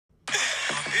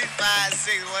He's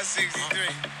 5'6", 163.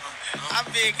 How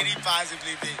big can he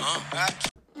possibly be? Huh?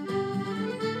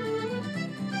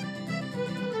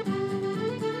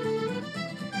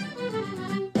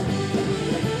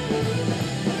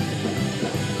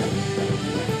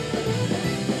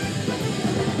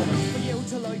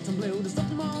 Light and blue, there's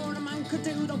nothing more a man could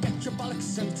do. Don't get your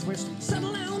bollocks and twist.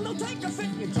 Settle down, don't take a fit.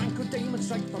 You drank a demon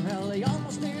straight from hell. You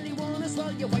almost nearly won as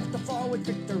well. You wiped the forward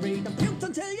victory. Then puked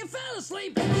until you fell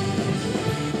asleep.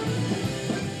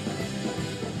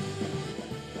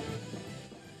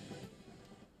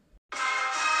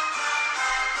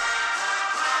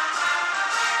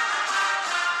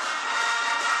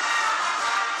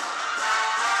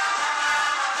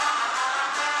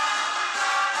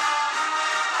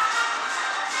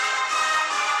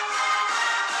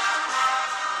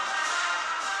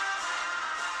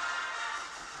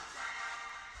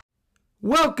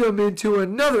 Welcome into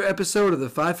another episode of the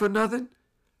 5 Foot Nothing,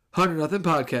 100 Nothing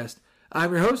podcast.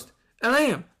 I'm your host, and I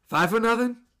am 5 Foot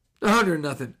Nothing, 100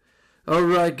 Nothing. All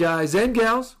right, guys and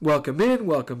gals, welcome in,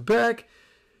 welcome back.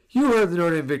 You heard the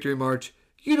Notre Dame Victory March.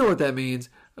 You know what that means.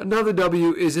 Another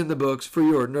W is in the books for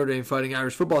your Notre Dame Fighting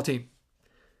Irish football team.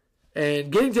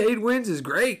 And getting to 8 wins is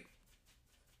great.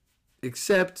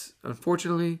 Except,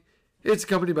 unfortunately, it's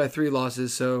accompanied by 3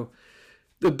 losses. So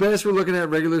the best we're looking at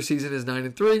regular season is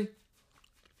 9-3.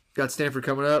 Got Stanford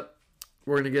coming up.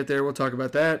 We're going to get there. We'll talk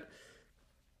about that.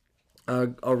 I'll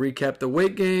recap the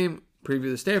Wake game, preview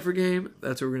the Stanford game.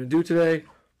 That's what we're going to do today.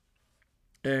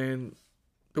 And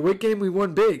the Wake game, we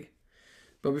won big.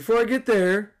 But before I get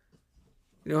there,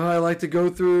 you know how I like to go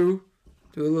through,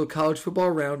 do a little college football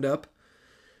roundup,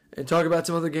 and talk about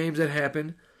some other games that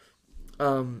happened.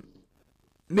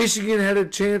 Michigan had a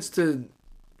chance to,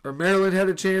 or Maryland had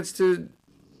a chance to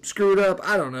screw it up.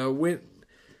 I don't know. Went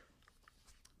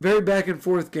very back and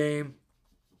forth game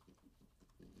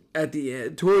at the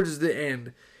end, towards the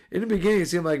end. In the beginning, it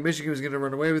seemed like Michigan was going to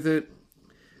run away with it.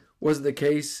 Wasn't the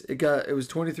case. It was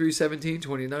 23-17,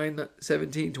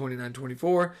 29-17,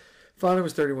 29-24. Final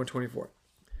was 31-24.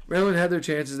 Maryland had their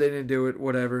chances. They didn't do it.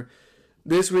 Whatever.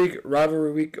 This week,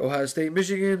 rivalry week, Ohio State,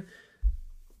 Michigan.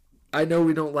 I know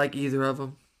we don't like either of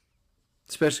them.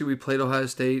 Especially we played Ohio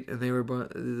State and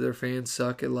their fans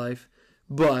suck at life.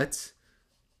 But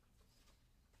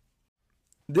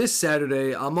this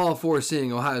Saturday, I'm all for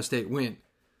seeing Ohio State win.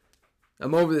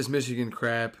 I'm over this Michigan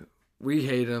crap. We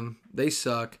hate them. They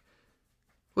suck.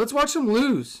 Let's watch them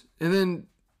lose and then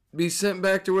be sent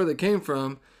back to where they came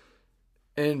from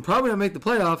and probably not make the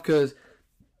playoff because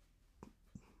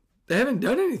they haven't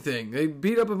done anything. They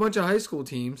beat up a bunch of high school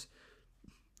teams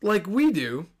like we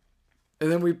do, and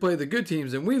then we play the good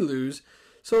teams and we lose.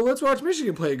 So let's watch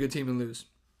Michigan play a good team and lose.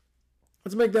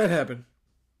 Let's make that happen.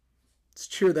 Let's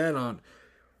cheer that on.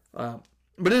 But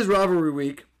it is rivalry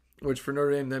week, which for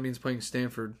Notre Dame, that means playing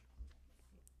Stanford.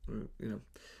 You know,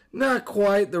 not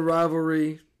quite the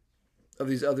rivalry of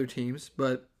these other teams,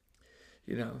 but,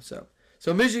 you know, so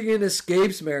Michigan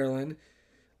escapes Maryland.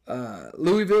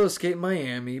 Louisville escaped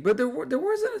Miami, but there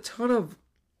wasn't a ton of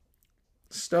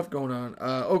stuff going on.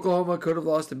 Oklahoma could have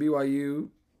lost to BYU,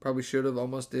 probably should have,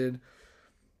 almost did.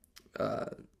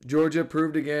 Georgia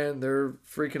proved again they're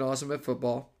freaking awesome at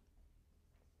football.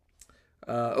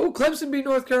 Clemson beat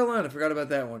North Carolina. Forgot about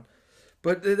that one.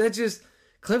 But that just,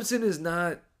 Clemson is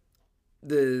not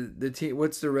the team.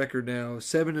 What's their record now?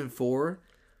 7-4.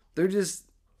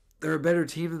 They're a better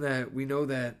team than that. We know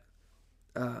that.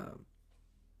 You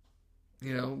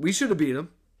know, we should have beat them.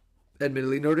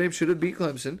 Admittedly, Notre Dame should have beat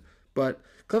Clemson, but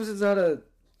Clemson's not a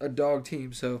dog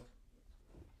team, so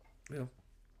you know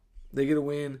they get a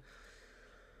win.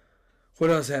 What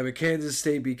else happened? Kansas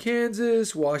State beat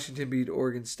Kansas. Washington beat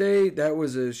Oregon State. That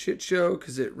was a shit show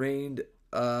because it rained.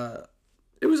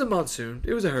 It was a monsoon.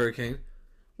 It was a hurricane.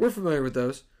 We're familiar with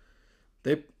those.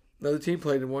 Another team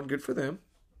played and won. Good for them.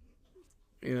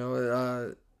 You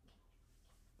know,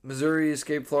 Missouri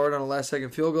escaped Florida on a last-second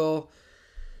field goal,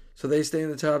 so they stay in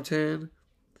the top 10.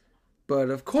 But,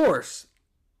 of course,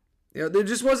 you know, there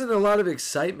just wasn't a lot of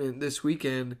excitement this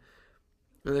weekend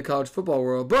in the college football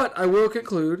world. But I will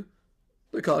conclude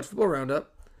the college football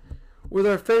roundup with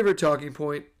our favorite talking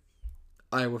point,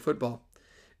 Iowa football.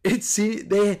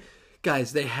 They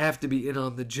have to be in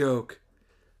on the joke.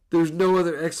 There's no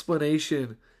other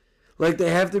explanation. Like, they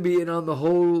have to be in on the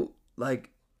whole, like,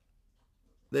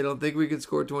 they don't think we can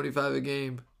score 25 a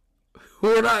game.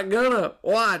 We're not gonna.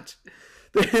 Watch.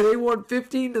 They won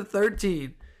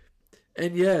 15-13.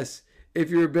 And yes, if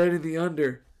you're betting the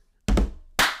under,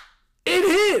 it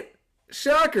hit.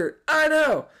 Shocker. I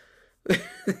know.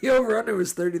 The over-under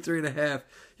was 33.5.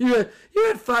 You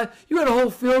had a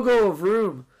whole field goal of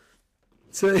room.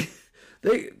 So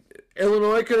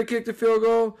Illinois could have kicked a field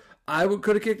goal. Iowa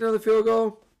could have kicked another field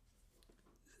goal.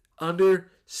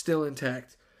 Under, still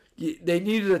intact. They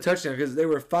needed a touchdown because they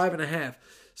were 5.5.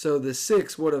 So the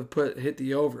 6 would have hit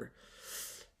the over.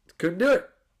 Couldn't do it.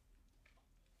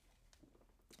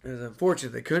 It was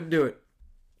unfortunate. They couldn't do it.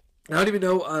 I don't even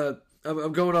know.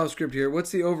 I'm going off script here.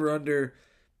 What's the over-under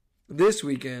this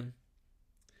weekend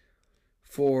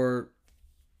for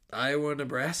Iowa,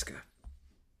 Nebraska?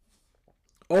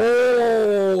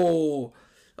 Oh,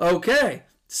 okay.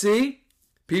 See,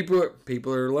 people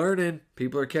are learning.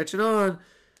 People are catching on.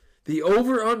 The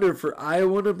over/under for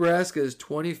Iowa, Nebraska is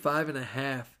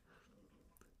 25.5.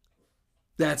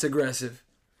 That's aggressive.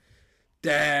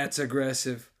 That's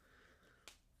aggressive.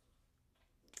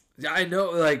 I know,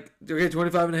 like, okay,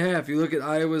 25.5. You look at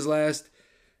Iowa's last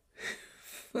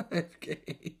 5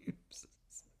 games.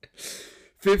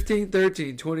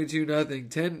 15-13, 22-0,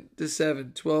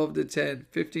 10-7, 12-10,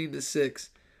 15-6.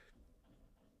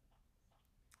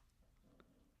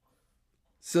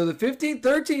 So the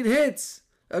 15-13 hits.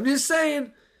 I'm just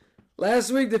saying. Last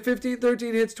week the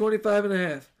 15-13 hits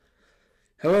 25.5.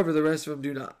 However, the rest of them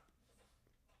do not.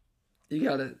 You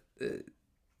got it.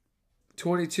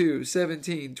 22,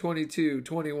 17, 22,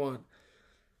 21.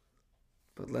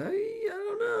 But I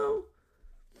don't know.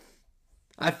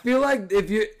 I feel like if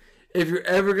you're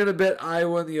ever gonna bet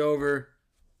Iowa in the over,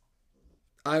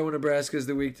 Iowa Nebraska is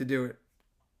the week to do it.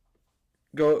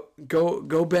 Go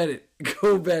bet it.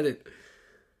 Go bet it.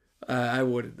 I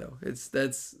wouldn't though.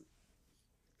 That's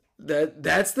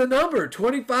the number.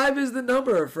 25 is the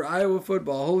number for Iowa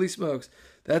football. Holy smokes.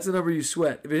 That's the number you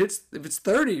sweat. If it's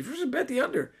 30, you just bet the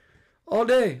under. All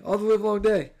day. All the live long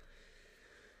day.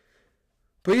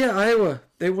 But yeah, Iowa.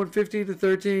 They won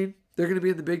 15-13. They're going to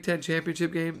be in the Big Ten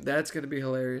championship game. That's going to be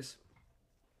hilarious.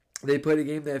 They played a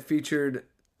game that featured,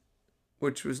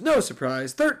 which was no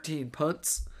surprise, 13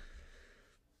 punts.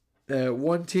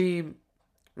 One team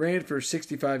ran for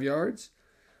 65 yards.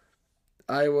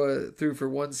 Iowa threw for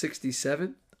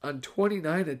 167 on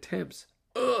 29 attempts.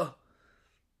 Ugh.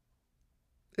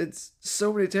 It's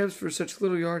so many attempts for such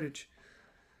little yardage.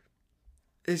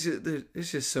 It's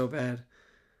just so bad.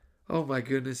 Oh my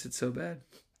goodness, it's so bad.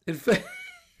 In fact,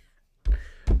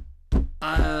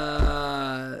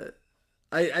 I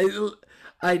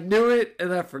knew it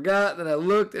and I forgot, and I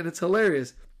looked, and it's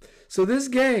hilarious. So this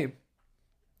game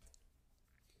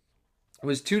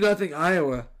was 2-0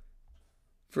 Iowa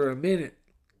for a minute.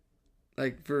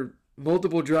 Like for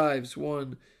multiple drives.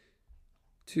 1,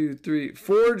 2, 3,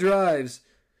 4 drives.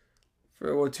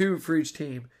 For 2 for each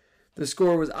team. The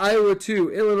score was Iowa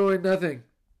 2, Illinois 0.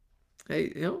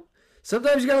 Hey,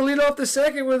 sometimes you gotta lead off the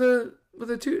second with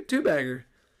a two-bagger.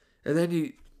 And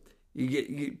then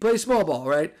you play small ball,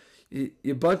 right?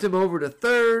 You bunt him over to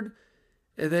third,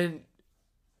 and then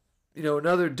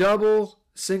another double,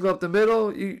 single up the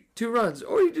middle, 2 runs,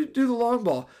 or you do the long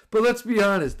ball. But let's be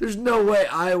honest, there's no way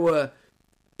Iowa,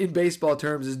 in baseball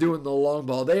terms, is doing the long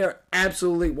ball. They are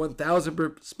absolutely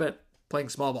 1,000% playing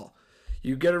small ball.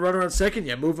 You get a runner on second,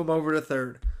 you move him over to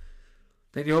third.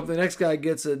 Then you hope the next guy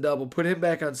gets a double, put him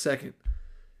back on second,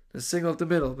 a single up the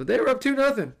middle. But they were up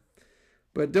 2-0.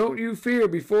 But don't you fear,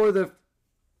 before the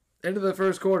end of the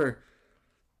first quarter,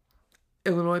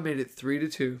 Illinois made it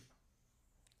 3-2.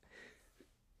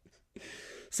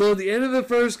 So at the end of the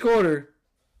first quarter,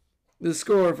 the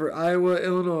score for Iowa,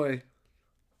 Illinois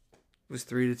was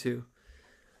 3-2.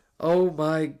 Oh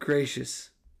my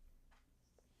gracious.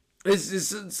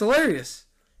 It's hilarious.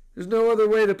 There's no other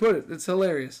way to put it. It's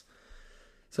hilarious.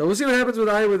 So we'll see what happens with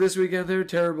Iowa this weekend. They're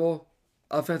terrible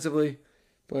offensively,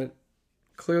 but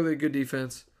clearly a good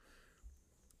defense.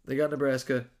 They got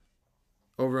Nebraska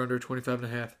over under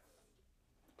 25.5.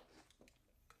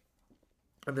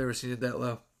 I've never seen it that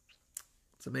low.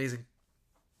 It's amazing.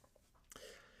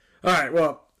 All right,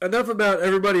 well, enough about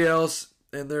everybody else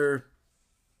and their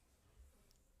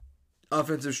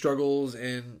offensive struggles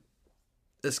and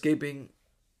escaping,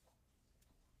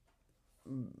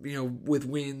 with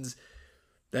wins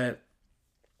that,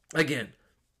 again,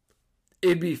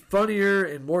 it'd be funnier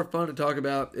and more fun to talk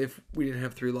about if we didn't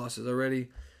have 3 losses already,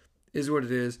 is what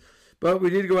it is. But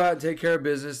we did go out and take care of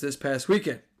business this past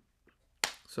weekend.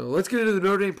 So let's get into the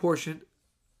Notre Dame portion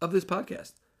of this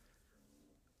podcast.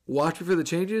 Watch for the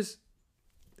changes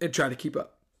and try to keep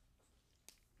up.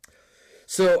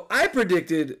 So I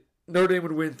predicted Notre Dame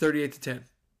would win 38-10.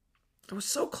 I was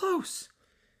so close.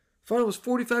 Final was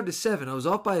 45-7. I was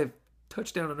off by a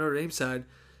touchdown on Notre Dame's side.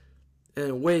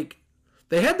 And Wake,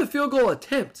 they had the field goal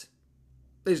attempt.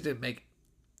 They just didn't make it.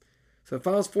 So the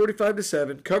final was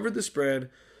 45-7. Covered the spread.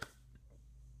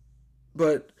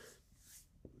 But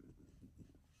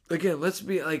again, let's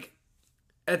be like,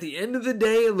 at the end of the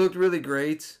day, it looked really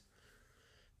great.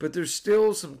 But there's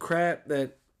still some crap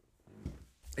that...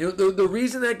 the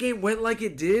reason that game went like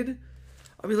it did,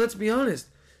 I mean, let's be honest.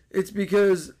 It's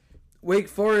because Wake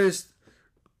Forest,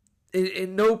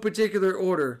 in no particular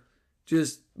order,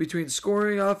 just between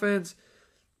scoring offense,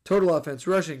 total offense,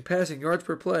 rushing, passing, yards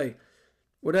per play,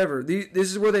 whatever. This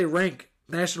is where they rank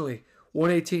nationally.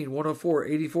 118, 104,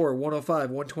 84,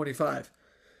 105, 125.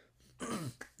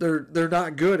 They're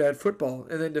not good at football.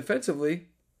 And then defensively,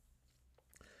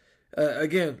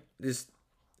 again, just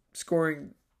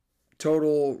scoring,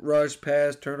 total, rush,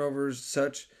 pass, turnovers,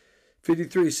 such,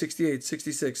 53, 68,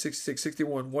 66, 66,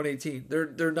 61, 118.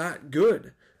 They're not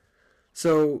good.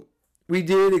 So we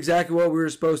did exactly what we were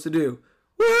supposed to do.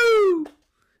 Woo!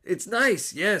 It's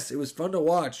nice. Yes, it was fun to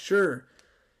watch. Sure.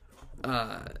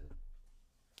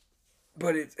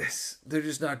 But they're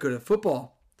just not good at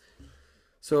football.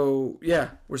 So,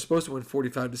 yeah, we're supposed to win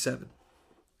 45-7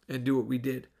 and do what we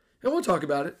did. And we'll talk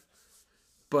about it.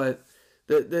 But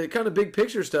the kind of big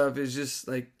picture stuff is just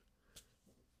like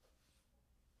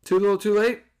too little, too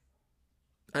late.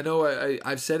 I know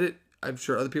I've said it. I'm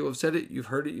sure other people have said it. You've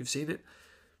heard it. You've seen it.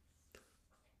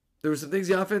 There were some things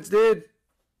the offense did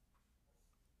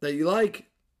that you like,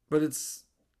 but it's,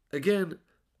 again,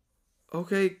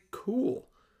 okay, cool.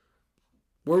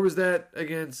 Where was that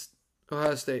against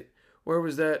Ohio State? Where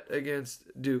was that against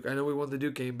Duke? I know we won the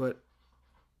Duke game, but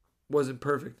wasn't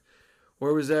perfect.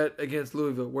 Where was that against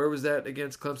Louisville? Where was that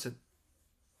against Clemson?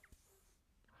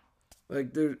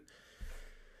 Like, there's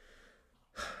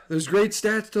great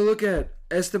stats to look at.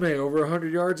 Estime, over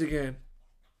 100 yards again.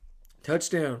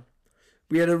 Touchdown.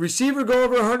 We had a receiver go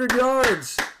over 100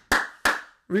 yards.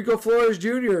 Rico Flores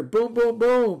Jr., boom, boom,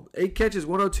 boom. 8 catches,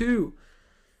 102.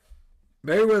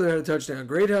 Merriweather had a touchdown.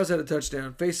 Greathouse had a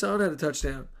touchdown. Faison had a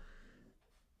touchdown.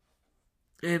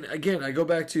 And again, I go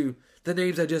back to the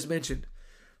names I just mentioned.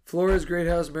 Flores,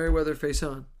 Greathouse, Merriweather,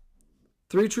 Faison.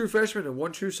 3 true freshmen and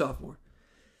 1 true sophomore.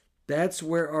 That's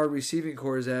where our receiving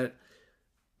core is at.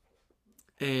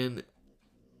 And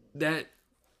that...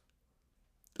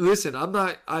 Listen, I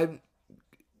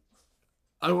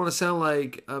don't want to sound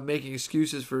like I'm making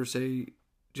excuses for, say,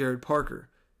 Jared Parker.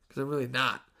 Because I'm really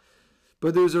not.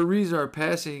 But there's a reason our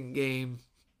passing game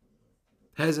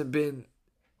hasn't been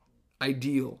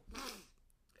ideal.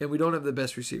 And we don't have the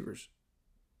best receivers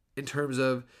in terms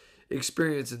of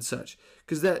experience and such.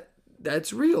 Because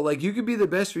that's real. Like, you could be the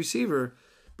best receiver,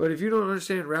 but if you don't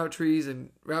understand route trees and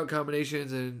route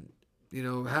combinations and, you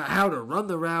know, how to run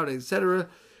the route, etc.,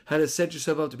 how to set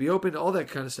yourself up to be open, all that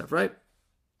kind of stuff, right?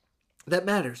 That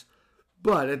matters.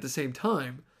 But at the same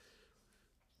time,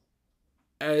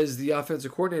 as the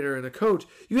offensive coordinator and a coach,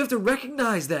 you have to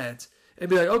recognize that and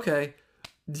be like, okay,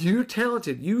 you're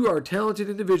talented. You are talented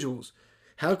individuals.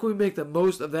 How can we make the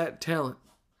most of that talent?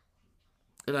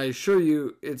 And I assure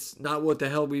you, it's not what the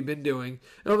hell we've been doing.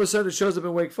 And all of a sudden it shows up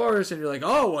in Wake Forest and you're like,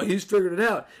 oh, well, he's figured it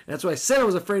out. And that's what I said I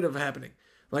was afraid of happening.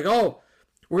 Like, oh,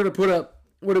 we're going to put up,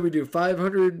 what did we do,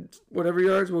 500 whatever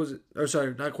yards? What was it? Or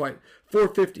sorry, not quite.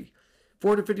 450.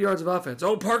 450 yards of offense.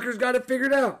 Oh, Parker's got it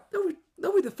figured out.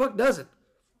 No, he the fuck doesn't.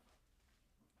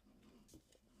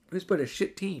 We just put a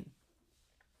shit team.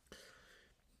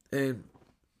 And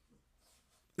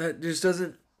that just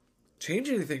doesn't change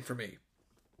anything for me.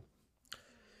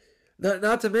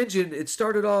 Not to mention, it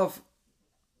started off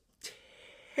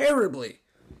terribly.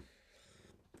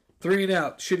 3 and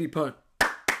out, shitty punt.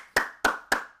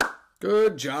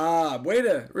 Good job. Way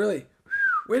to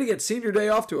get senior day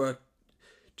off to a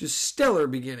just stellar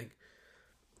beginning.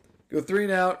 Go 3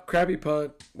 and out, crappy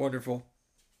punt, wonderful.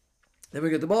 Then we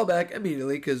get the ball back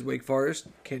immediately because Wake Forest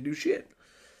can't do shit.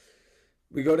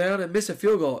 We go down and miss a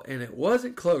field goal, and it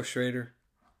wasn't close, Schrader.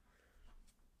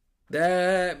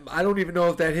 I don't even know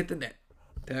if that hit the net.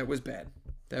 That was bad.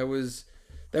 That was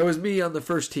me on the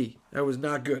first tee. That was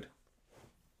not good.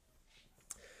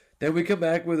 Then we come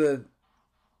back with a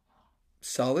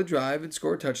solid drive and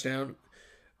score a touchdown.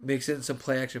 Mix in some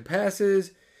play action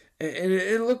passes, and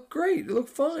it looked great. It looked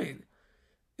fine.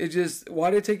 It just,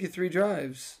 why did it take you 3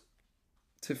 drives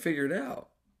to figure it out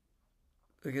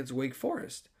against Wake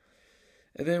Forest?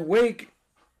 And then Wake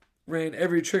ran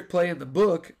every trick play in the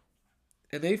book,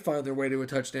 and they found their way to a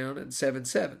touchdown at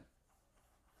 7-7.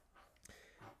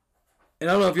 And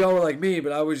I don't know if y'all were like me,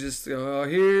 but I was just, oh,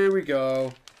 here we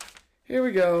go. Here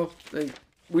we go. Like,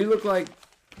 we look like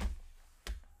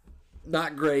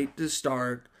not great to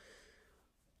start.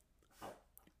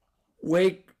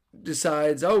 Wake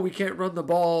decides, oh, we can't run the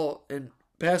ball and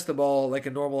pass the ball like a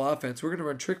normal offense. We're going to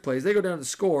run trick plays. They go down to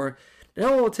score.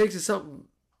 Now all it takes is something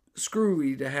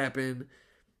screwy to happen,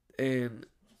 and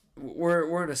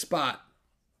we're in a spot.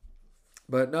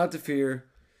 But not to fear.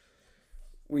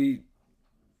 They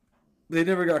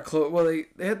never got close. Well, they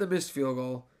had the missed field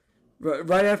goal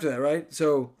right after that, right?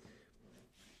 So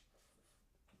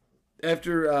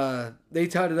after they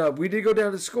tied it up, we did go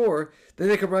down to score. Then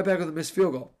they come right back with a missed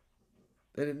field goal.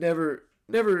 And it never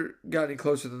got any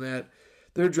closer than that.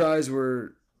 Their drives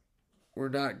were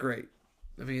not great.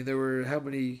 I mean, there were how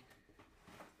many?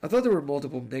 I thought there were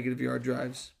multiple negative yard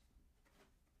drives.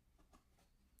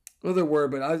 Well, there were,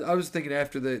 but I was thinking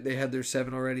after they had their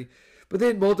 7 already. But they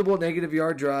had multiple negative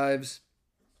yard drives.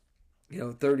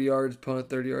 30 yards punt,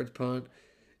 30 yards punt,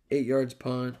 8 yards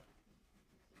punt.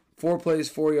 4 plays,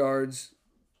 4 yards.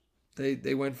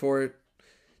 They went for it.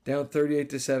 Down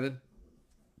 38-7.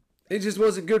 It just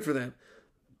wasn't good for them.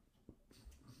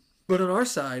 But on our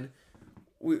side,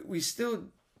 we still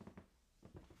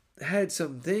had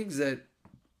some things that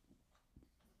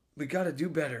we got to do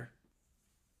better.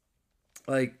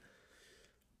 Like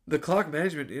the clock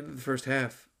management in the first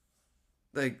half.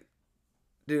 Like,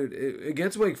 dude,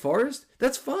 against Wake Forest,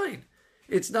 that's fine.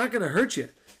 It's not going to hurt you.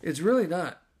 It's really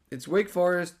not. It's Wake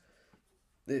Forest.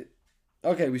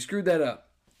 Okay, we screwed that up.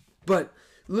 But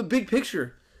the big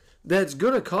picture, that's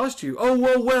going to cost you. Oh,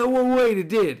 whoa, wait, it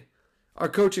did. Our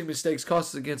coaching mistakes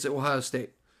cost us against Ohio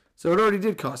State. So it already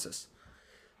did cost us.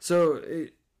 So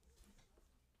it's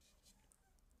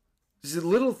the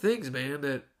little things, man,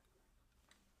 that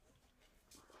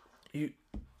you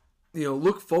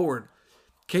look forward.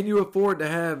 Can you afford to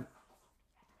have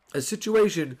a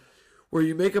situation where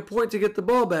you make a point to get the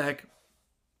ball back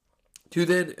to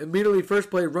then immediately first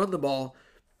play run the ball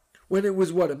when it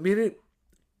was what, a minute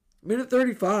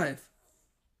 35?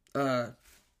 No,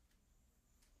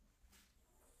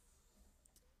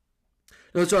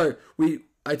 sorry.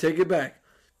 I take it back.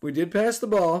 We did pass the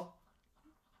ball.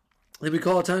 Then we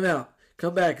call a timeout.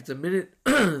 Come back. It's a minute,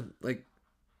 like,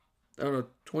 I don't know,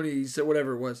 20,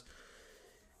 whatever it was.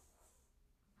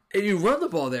 And you run the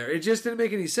ball there. It just didn't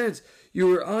make any sense. You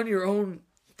were on your own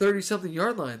 30-something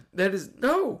yard line. That is,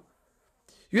 no.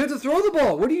 You have to throw the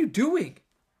ball. What are you doing?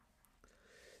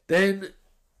 Then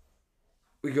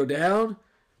we go down.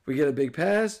 We get a big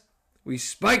pass. We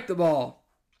spike the ball.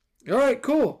 All right,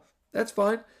 cool. That's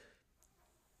fine.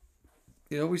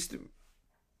 We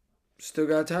still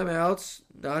got timeouts.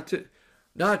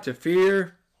 Not to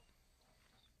fear.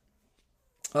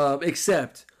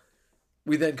 Except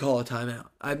we then call a timeout.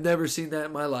 I've never seen that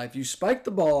in my life. You spike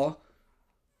the ball,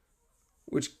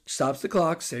 which stops the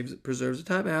clock, preserves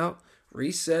the timeout,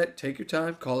 reset, take your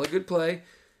time, call a good play.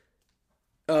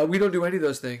 We don't do any of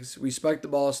those things. We spike the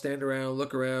ball, stand around,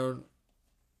 look around,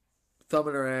 thumb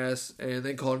in our ass, and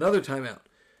then call another timeout.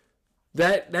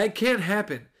 That can't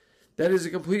happen. That is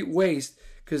a complete waste,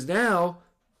 because now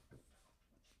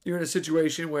you're in a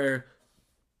situation where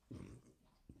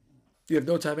you have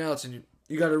no timeouts, and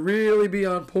you got to really be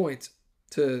on point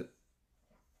to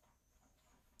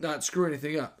not screw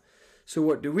anything up. So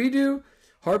what do?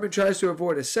 Hartman tries to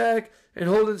avoid a sack, and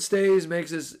Holden stays,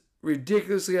 makes this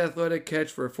ridiculously athletic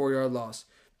catch for a 4-yard loss.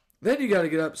 Then you got to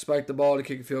get up, spike the ball to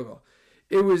kick a field goal.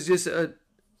 It was just an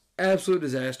absolute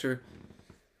disaster.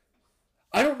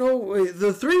 I don't know.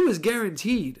 The 3 was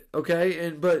guaranteed, okay?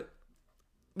 But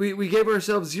we gave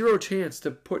ourselves 0 chance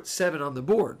to put 7 on the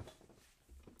board.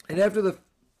 And after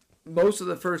most of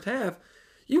the first half,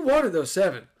 you wanted those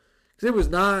 7. Because it was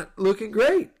not looking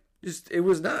great. It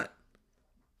was not.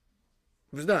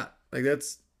 It was not. Like,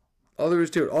 that's all there is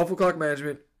to it. Awful clock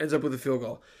management, ends up with a field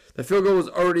goal. The field goal was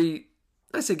already,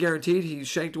 I say guaranteed. He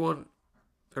shanked one,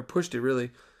 or pushed it,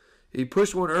 really. He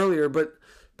pushed one earlier, but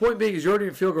point being is you're already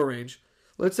in field goal range.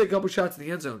 Let's take a couple shots in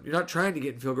the end zone. You're not trying to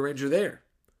get in field goal range. You're there.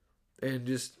 And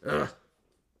just,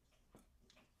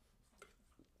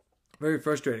 very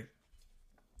frustrating.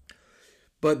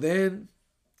 But then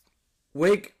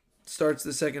Wake starts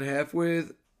the second half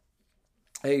with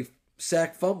a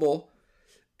sack fumble.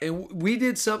 And we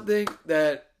did something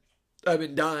that I've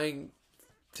been dying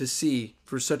to see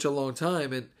for such a long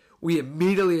time. And we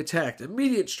immediately attacked.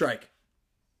 Immediate strike.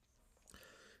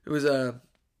 It was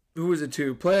who was it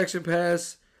to? Play action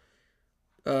pass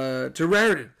to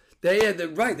Raritan. They had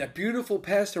that beautiful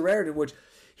pass to Raritan, which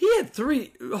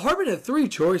Hartman had 3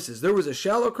 choices. There was a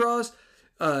shallow cross,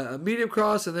 a medium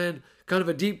cross, and then kind of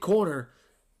a deep corner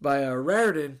by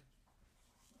Raritan.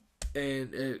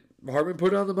 And Hartman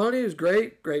put it on the money. It was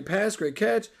great. Great pass, great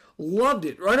catch. Loved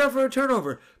it. Right after a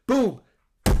turnover. Boom.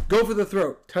 Go for the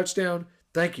throat. Touchdown.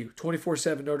 Thank you.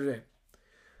 24-7 Notre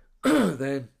Dame.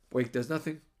 Then Wake does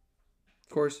nothing. Of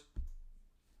course.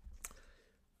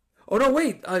 Oh, no,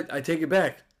 wait. I take it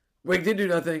back. Wake did do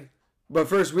nothing. But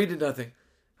first, we did nothing.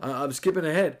 I'm skipping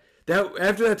ahead.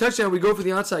 After that touchdown, we go for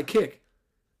the onside kick.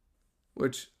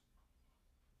 which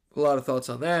a lot of thoughts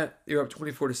on that. You're up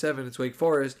 24-7. It's Wake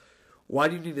Forest. Why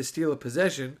do you need to steal a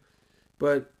possession?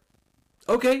 But,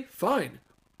 okay, fine.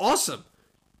 Awesome.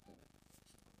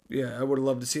 Yeah, I would have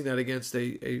loved to see that against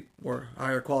a more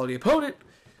higher quality opponent,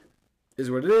 is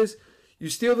what it is. You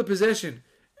steal the possession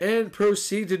and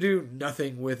proceed to do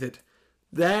nothing with it.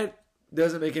 That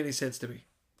doesn't make any sense to me.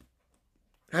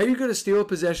 How are you going to steal a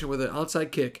possession with an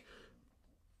onside kick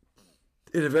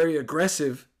in a very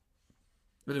aggressive,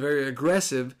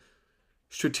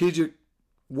 strategic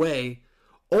way,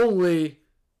 only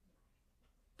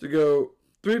to go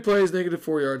 3 plays,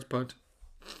 -4 yards, punt?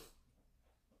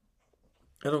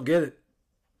 I don't get it.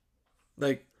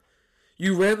 Like,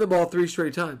 you ran the ball 3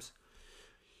 straight times.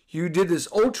 You did this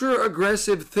ultra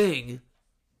aggressive thing,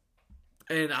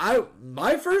 and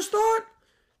my first thought,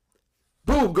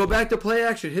 boom, go back to play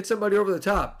action, hit somebody over the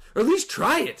top, or at least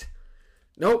try it.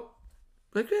 Nope.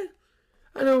 Okay,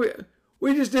 I know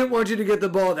we just didn't want you to get the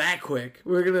ball that quick.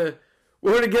 We're gonna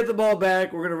get the ball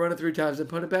back. We're gonna run it 3 times and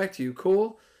punt it back to you.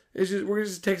 Cool. We're gonna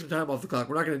just take some time off the clock.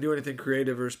 We're not gonna do anything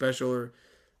creative or special. Or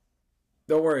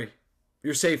don't worry,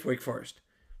 you're safe, Wake Forest.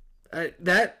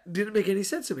 That didn't make any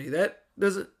sense to me. That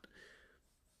doesn't.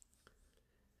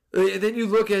 And then you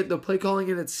look at the play calling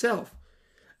in itself.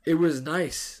 It was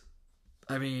nice.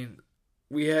 I mean,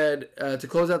 we had, to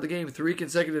close out the game, 3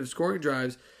 consecutive scoring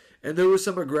drives, and there was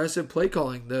some aggressive play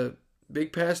calling. The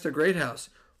big pass to Greathouse.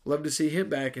 Love to see him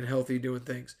back and healthy doing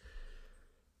things.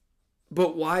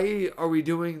 But why are we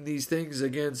doing these things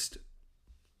against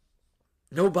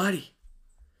nobody?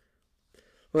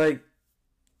 Like,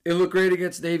 it looked great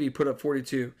against Navy, put up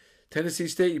 42. Tennessee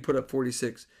State, you put up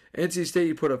 46. NC State,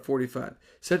 you put up 45.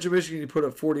 Central Michigan, you put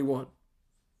up 41.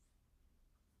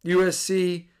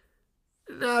 USC,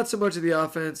 not so much of the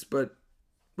offense, but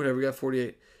whatever, we got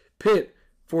 48. Pitt,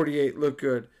 48, looked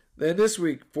good. Then this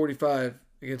week, 45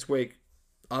 against Wake.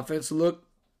 Offense looked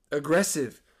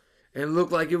aggressive and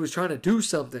looked like it was trying to do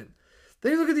something.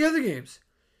 Then you look at the other games.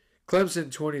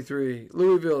 Clemson, 23.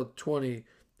 Louisville, 20.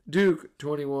 Duke,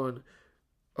 21.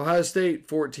 Ohio State,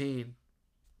 14.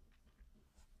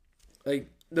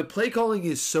 Like, the play calling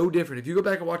is so different. If you go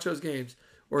back and watch those games,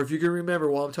 or if you can remember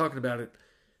while I'm talking about it,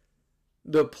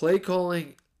 the play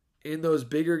calling in those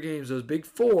bigger games, those big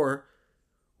 4,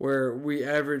 where we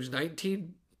averaged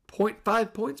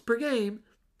 19.5 points per game,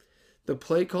 the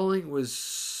play calling was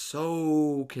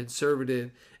so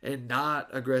conservative and not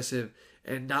aggressive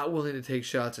and not willing to take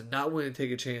shots and not willing to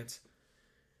take a chance.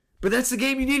 But that's the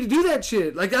game you need to do that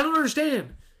shit. Like, I don't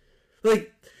understand.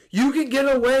 Like, you can get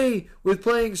away with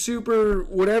playing super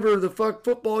whatever the fuck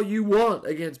football you want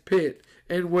against Pitt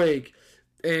and Wake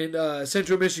and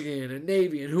Central Michigan and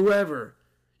Navy and whoever.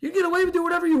 You can get away with doing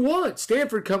whatever you want.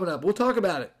 Stanford coming up. We'll talk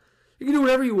about it. You can do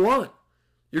whatever you want.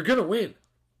 You're going to win.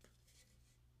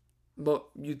 Well,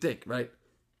 you'd think, right?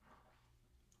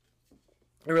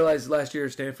 I realized last year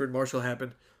Stanford Marshall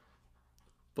happened.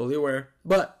 Fully aware.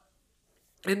 But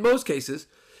in most cases,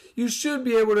 you should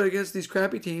be able to, against these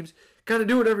crappy teams, kind of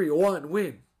do whatever you want and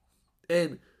win.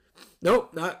 And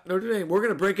nope, not Notre Dame. We're going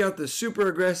to break out the super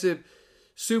aggressive,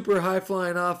 super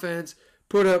high-flying offense,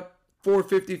 put up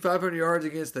 450, 500 yards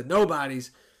against the nobodies.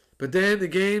 But then the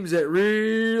games that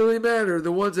really matter,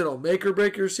 the ones that'll make or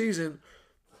break your season,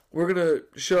 we're going to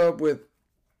show up with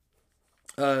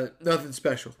nothing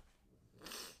special.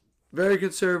 Very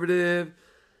conservative.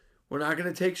 We're not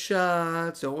going to take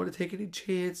shots. Don't want to take any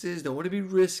chances. Don't want to be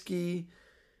risky.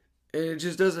 And it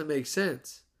just doesn't make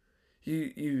sense.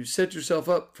 You set yourself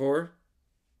up for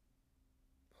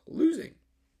losing.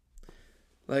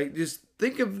 Like, just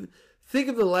think of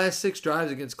the last 6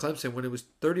 drives against Clemson when it was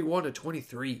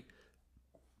 31-23.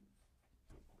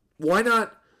 Why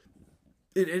not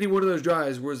in any one of those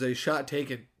drives was a shot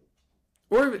taken?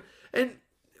 Or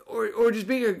just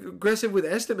being aggressive with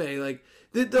Estime. Like,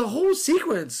 the whole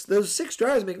sequence, those 6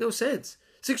 drives make no sense.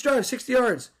 6 drives, 60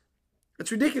 yards.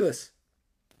 That's ridiculous.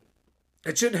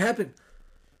 It shouldn't happen.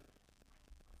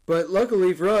 But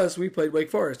luckily for us, we played Wake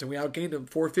Forest and we outgained them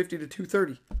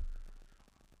 450-230.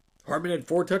 Hartman had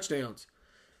 4 touchdowns.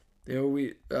 You know,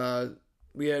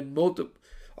 we had multiple.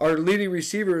 Our leading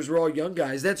receivers were all young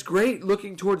guys. That's great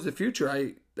looking towards the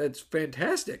future. That's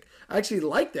fantastic. I actually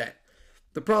like that.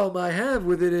 The problem I have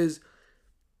with it is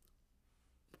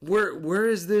where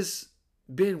has this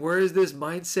been? Where has this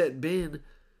mindset been?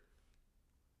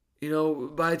 You know,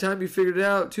 by the time you figured it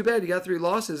out, too bad you got 3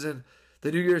 losses and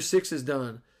the New Year's 6 is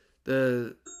done.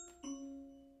 Someone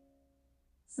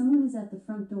is at the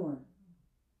front door.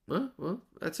 Well,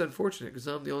 that's unfortunate because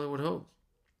I'm the only one home.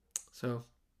 So,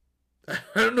 I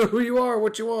don't know who you are,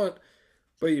 what you want,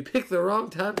 but you picked the wrong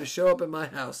time to show up at my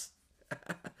house.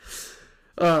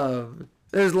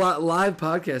 There's live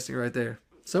podcasting right there.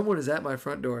 Someone is at my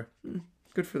front door.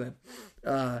 Good for them.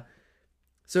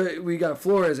 So we got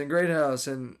Flores and Greathouse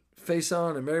and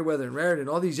Faison and Merriweather and Raritan,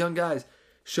 all these young guys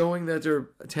showing that they're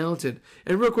talented.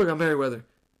 And real quick on Merriweather,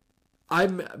 by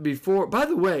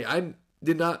the way,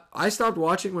 I stopped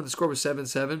watching when the score was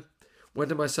 7-7. Went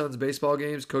to my son's baseball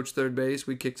games, coached third base.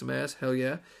 We kicked some ass. Hell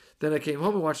yeah. Then I came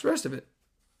home and watched the rest of it.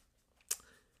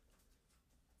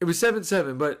 It was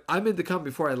 7-7, but I made the comment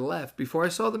before I left, before I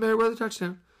saw the Merriweather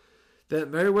touchdown, that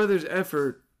Merriweather's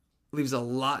effort leaves a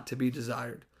lot to be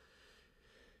desired.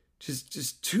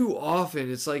 Just too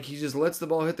often, it's like he just lets the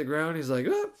ball hit the ground. He's like,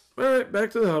 oh, all right, back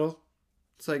to the huddle.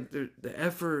 It's like the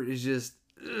effort is just...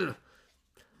 Ugh.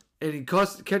 And he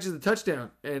catches the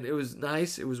touchdown. And it was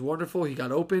nice. It was wonderful. He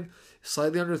got open,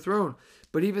 slightly underthrown.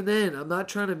 But even then, I'm not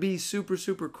trying to be super,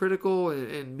 super critical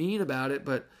and mean about it.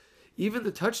 But even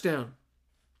the touchdown,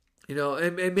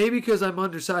 and maybe because I'm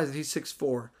undersized and he's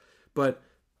 6'4". But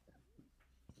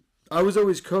I was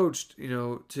always coached,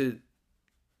 to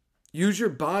use your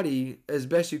body as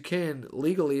best you can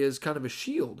legally as kind of a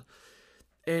shield.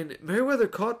 And Merriweather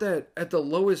caught that at the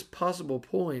lowest possible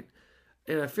point.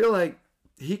 And I feel like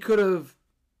he could have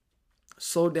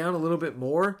slowed down a little bit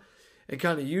more and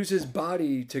kind of used his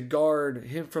body to guard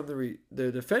him from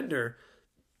the defender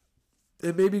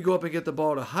and maybe go up and get the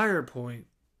ball at a higher point.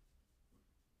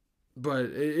 But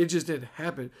it just didn't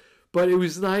happen. But it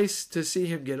was nice to see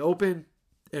him get open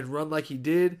and run like he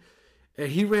did. And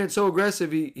he ran so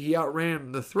aggressive, he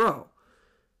outran the throw.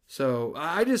 So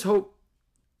I just hope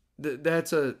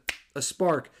that's a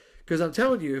spark. Because I'm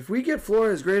telling you, if we get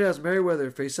Flores, Greathouse,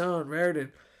 Merriweather, Faison,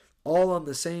 Raritan all on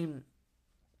the same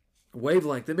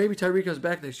wavelength, then maybe Tyreek comes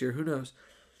back next year. Who knows?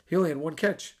 He only had one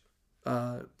catch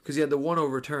because he had the one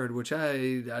overturned, which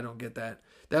I don't get that.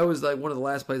 That was like one of the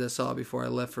last plays I saw before I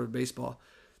left for baseball.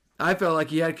 I felt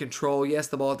like he had control. Yes,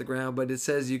 the ball at the ground, but it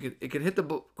says it can hit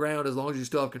the ground as long as you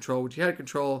still have control, which he had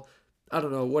control. I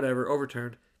don't know, whatever,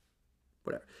 overturned.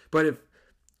 Whatever. But if,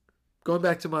 going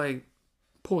back to my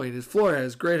point, is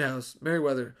Flores, Greathouse,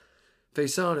 Merriweather,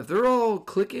 Faison, if they're all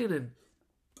clicking and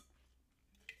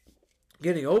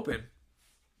getting open,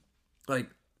 like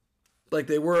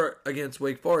they were against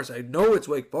Wake Forest. I know it's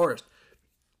Wake Forest,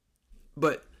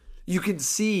 but you can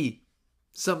see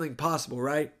something possible,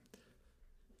 right?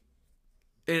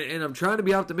 And I'm trying to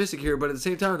be optimistic here, but at the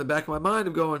same time, in the back of my mind,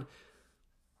 I'm going,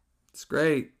 it's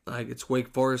great. Like, it's Wake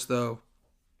Forest, though.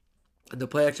 And the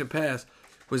play action pass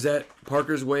was that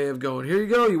Parker's way of going, here you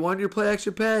go, you want your play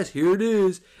action pass, here it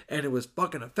is. And it was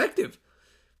fucking effective.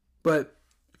 But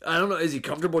I don't know, is he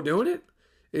comfortable doing it?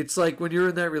 It's like when you're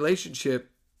in that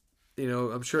relationship,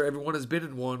 I'm sure everyone has been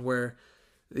in one where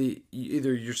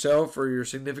either yourself or your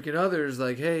significant other is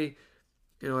like, hey,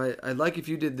 I'd like if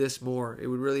you did this more. It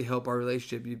would really help our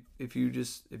relationship if you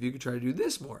could try to do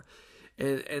this more.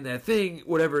 And that thing,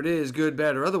 whatever it is, good,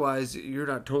 bad, or otherwise, you're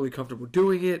not totally comfortable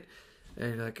doing it.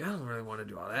 And you're like, I don't really want to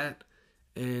do all that.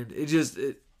 And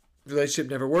relationship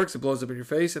never works. It blows up in your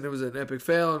face, and it was an epic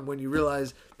fail. And when you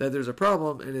realize that there's a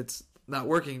problem and it's not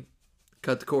working,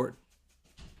 cut the cord.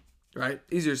 Right?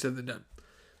 Easier said than done.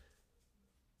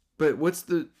 But what's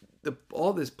the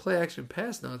all this play action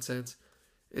pass nonsense?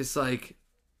 It's like,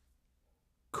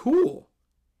 cool.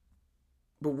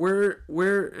 But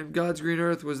where in God's green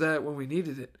earth was that when we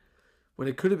needed it? When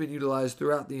it could have been utilized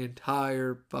throughout the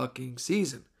entire fucking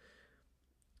season.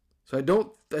 So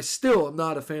I still am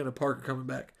not a fan of Parker coming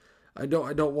back. I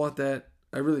don't want that.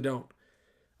 I really don't.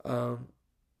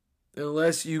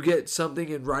 Unless you get something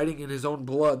in writing in his own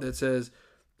blood that says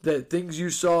that things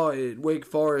you saw at Wake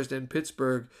Forest and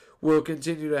Pittsburgh will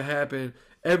continue to happen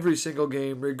every single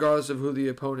game, regardless of who the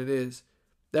opponent is.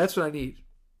 That's what I need.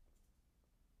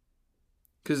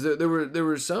 Because there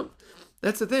were some.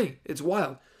 That's the thing. It's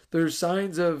wild. There's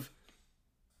signs of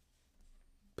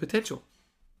potential.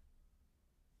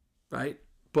 Right?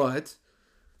 But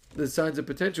the signs of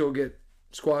potential get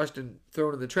squashed and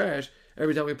thrown in the trash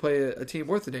every time we play a team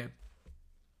worth a damn.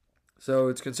 So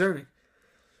it's concerning.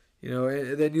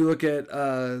 And then you look at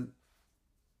how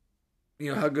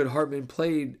good Hartman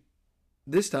played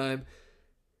this time.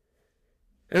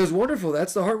 And it was wonderful.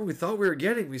 That's the Hartman we thought we were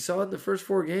getting. We saw it in the first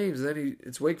 4 games. And then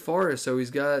it's Wake Forest, so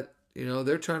he's got,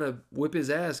 they're trying to whip his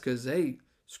ass because, hey,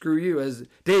 screw you. As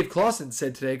Dave Clawson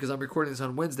said today, because I'm recording this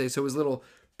on Wednesday, so his little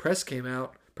press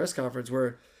conference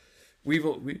where we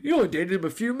only dated him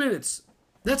a few minutes.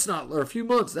 Or a few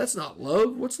months. That's not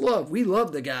love. What's love? We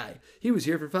love the guy. He was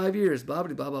here for 5 years. Blah,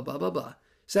 blah, blah, blah, blah, blah, blah.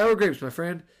 Sour grapes, my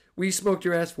friend. We smoked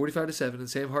your ass 45-7, and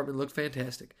Sam Hartman looked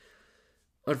fantastic.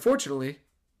 Unfortunately,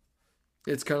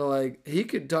 it's kind of like he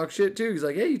could talk shit too. He's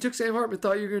like, hey, you took Sam Hartman,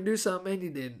 thought you were going to do something, and you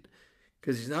didn't.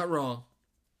 Because he's not wrong.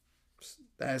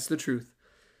 That's the truth.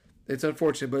 It's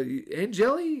unfortunate, but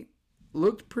Angeli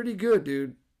looked pretty good,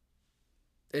 dude.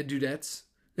 And dudettes.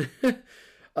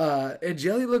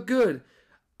 Angeli looked good.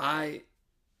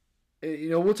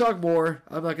 We'll talk more.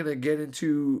 I'm not going to get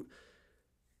into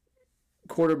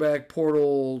quarterback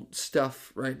portal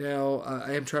stuff right now.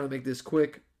 I am trying to make this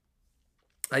quick.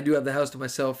 I do have the house to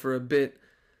myself for a bit.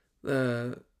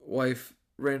 Wife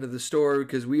ran to the store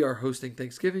because we are hosting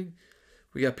Thanksgiving.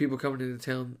 We got people coming into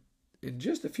town in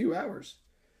just a few hours.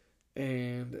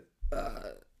 And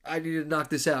I need to knock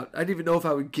this out. I didn't even know if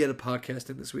I would get a podcast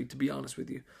in this week, to be honest with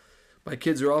you. My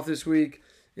kids are off this week.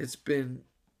 It's been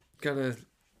kind of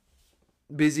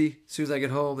busy. As soon as I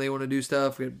get home, they want to do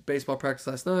stuff. We had baseball practice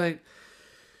last night.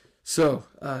 So,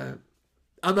 I'm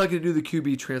not going to do the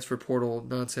QB transfer portal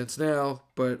nonsense now,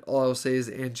 but all I'll say is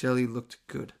Angeli looked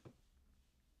good.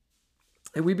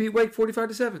 And we beat Wake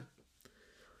 45-7.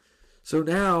 So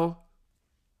now,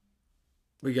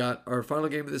 we got our final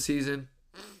game of the season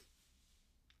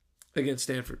against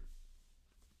Stanford.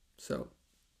 So,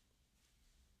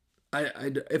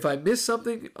 if I miss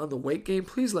something on the Wake game,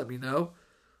 please let me know.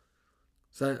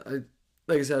 So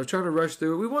like I said, I was trying to rush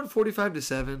through it. We won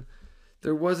 45-7.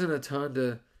 There wasn't a ton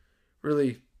to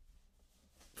really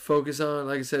focus on.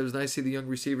 Like I said, it was nice to see the young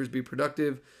receivers be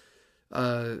productive.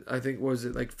 I think,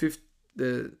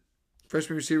 the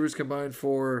freshman receivers combined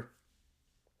for,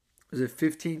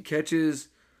 15 catches?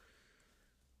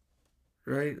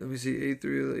 Right? Let me see.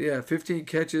 15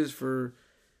 catches for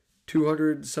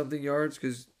 200-something yards.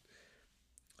 Because,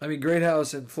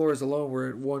 Greathouse and Flores alone were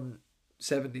at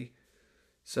 170.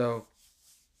 So,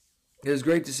 it was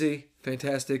great to see.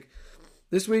 Fantastic.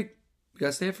 This week, we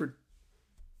got Stanford.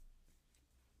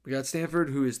 We got Stanford,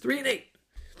 who is 3-8.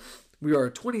 We are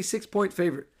a 26-point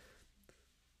favorite.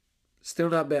 Still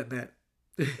not betting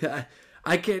that.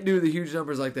 I can't do the huge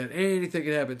numbers like that. Anything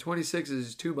can happen. 26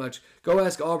 is too much. Go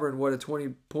ask Auburn what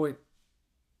being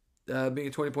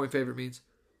a 20-point favorite means.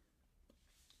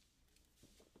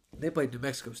 They played New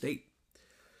Mexico State.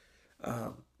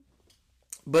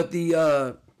 But the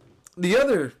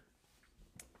other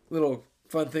little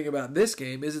fun thing about this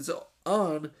game is it's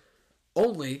on the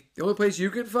only place you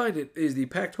can find it is the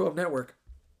Pac-12 network.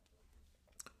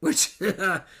 Which,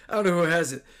 I don't know who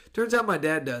has it. Turns out my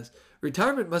dad does.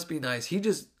 Retirement must be nice. He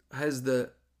just has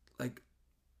the,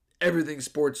 everything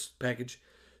sports package.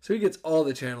 So he gets all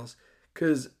the channels.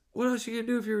 Because what else are you going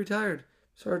to do if you're retired?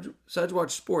 Besides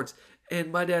watch sports.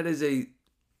 And my dad is a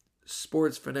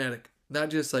sports fanatic. Not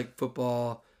just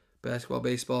football, basketball,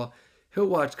 baseball. He'll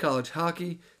watch college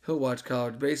hockey. He'll watch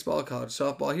college baseball, college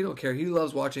softball. He don't care. He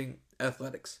loves watching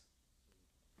athletics.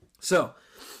 So,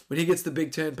 when he gets the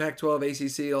Big Ten,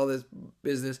 Pac-12, ACC, all this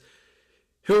business,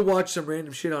 he'll watch some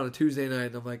random shit on a Tuesday night.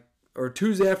 And I'm like, or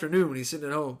Tuesday afternoon when he's sitting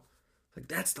at home.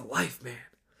 That's the life, man.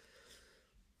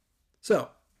 So,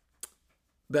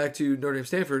 back to Notre Dame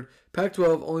Stanford.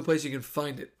 Pac-12, only place you can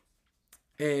find it.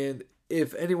 And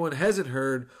if anyone hasn't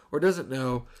heard or doesn't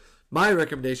know, my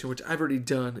recommendation, which I've already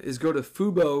done, is go to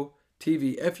Fubo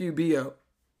TV, F-U-B-O.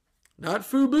 Not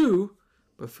Fubu,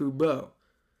 but Fubo.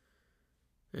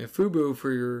 And Fubu,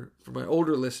 for my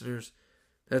older listeners,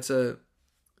 that's a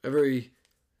very,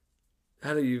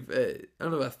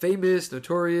 a famous,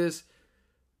 notorious,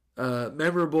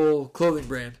 memorable clothing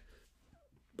brand.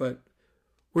 But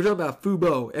we're talking about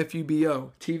Fubo,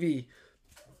 F-U-B-O, TV,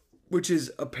 which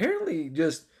is apparently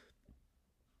just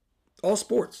all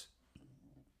sports.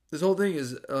 This whole thing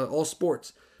is all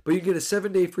sports. But you can get a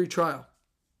 7-day free trial.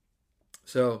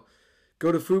 So,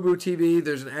 go to Fubo TV.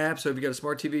 There's an app. So, if you got a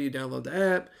smart TV, you download the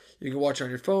app. You can watch on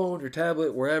your phone, your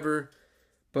tablet, wherever.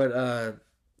 But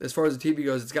as far as the TV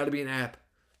goes, it's got to be an app.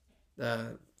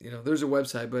 There's a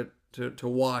website, but to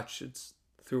watch, it's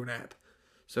through an app.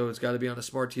 So, it's got to be on a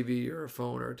smart TV or a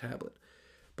phone or a tablet.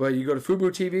 But you go to Fubo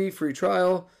TV, free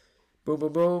trial. Boom,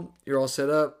 boom, boom. You're all set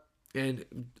up.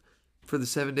 And for the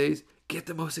 7 days, get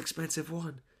the most expensive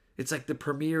one. It's like the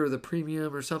Premier or the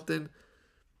Premium or something.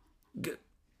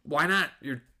 Why not?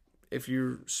 If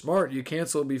you're smart, you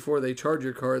cancel before they charge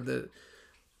your card the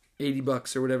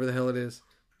 $80 or whatever the hell it is.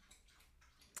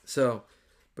 So,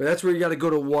 but that's where you got to go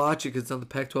to watch it because it's on the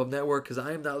Pac-12 network. Because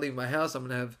I am not leaving my house. I'm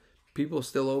going to have people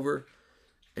still over.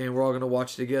 And we're all going to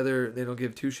watch together. They don't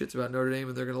give two shits about Notre Dame.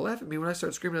 And they're going to laugh at me when I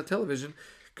start screaming on television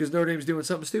because Notre Dame's doing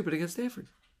something stupid against Stanford.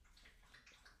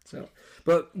 So,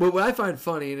 but what I find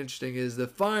funny and interesting is the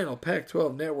final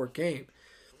Pac-12 network game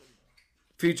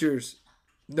features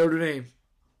Notre Dame,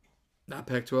 not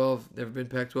Pac-12, never been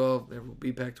Pac-12, never will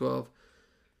be Pac-12,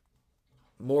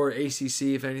 more ACC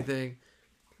if anything,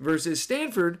 versus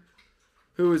Stanford,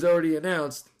 who is already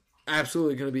announced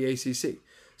absolutely going to be ACC.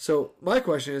 So my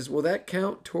question is, will that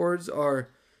count towards our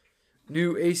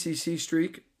new ACC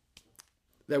streak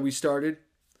that we started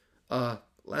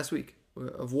last week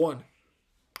of 1?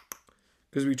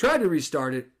 Because we tried to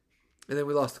restart it, and then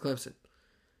we lost to Clemson.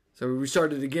 So we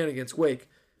restarted again against Wake.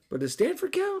 But does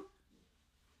Stanford count?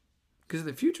 Because in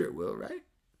the future it will, right?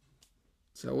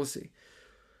 So we'll see.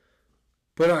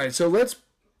 But all right, so let's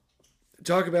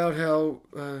talk about how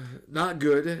not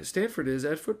good Stanford is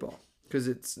at football. Because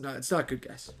it's not good,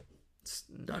 guys. It's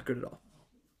not good at all.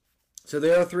 So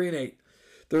they are 3-8.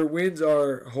 Their wins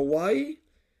are Hawaii,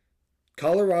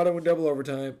 Colorado in double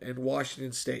overtime, and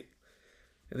Washington State.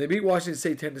 And they beat Washington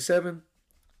State 10-7.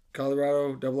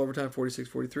 Colorado double overtime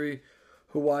 46-43.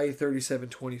 Hawaii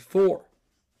 37-24.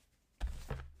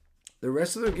 The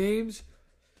rest of their games,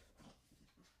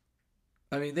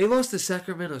 I mean, they lost to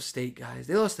Sacramento State, guys.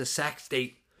 They lost to Sac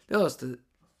State. They lost to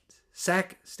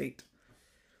Sac State.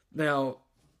 Now,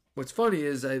 what's funny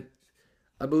is I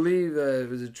believe it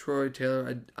was Troy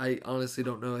Taylor. I honestly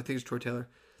don't know. I think it's Troy Taylor,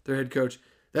 their head coach.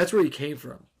 That's where he came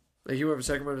from. Like, he went from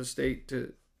Sacramento State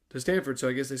to Stanford, so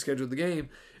I guess they scheduled the game,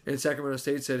 and Sacramento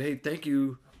State said, hey, thank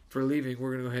you for leaving.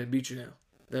 We're going to go ahead and beat you now.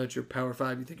 Now that you're Power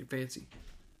 5, you think you're fancy.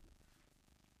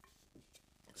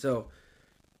 So,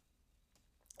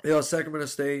 they lost Sacramento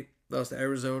State, lost to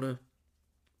Arizona,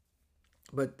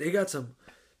 but they got some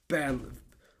bad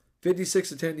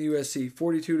 56-10 to USC,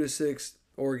 42-6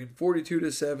 Oregon,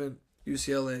 42-7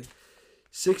 UCLA,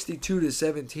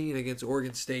 62-17 against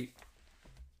Oregon State.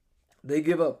 They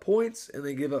give up points and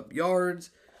they give up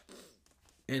yards,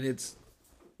 and it's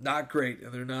not great,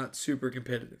 and they're not super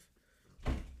competitive.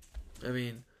 I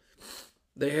mean,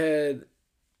 they had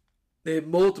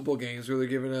multiple games where they're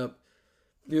giving up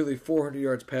nearly 400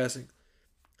 yards passing.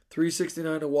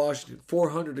 369 to Washington,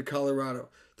 400 to Colorado,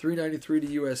 393 to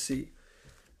USC.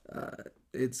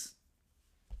 It's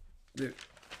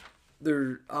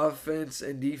their offense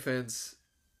and defense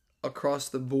across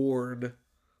the board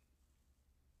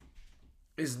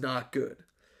is not good.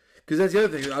 Because that's the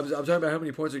other thing. I'm talking about how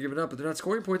many points they're giving up, but they're not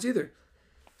scoring points either.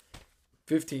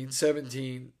 15,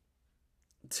 17,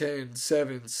 10,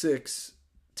 7, 6,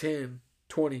 10,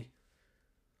 20.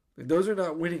 Those are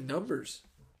not winning numbers.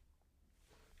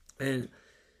 And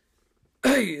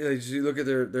as you look at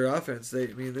their offense,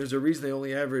 there's a reason they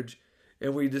only average,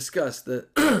 and we discussed that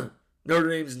Notre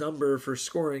Dame's number for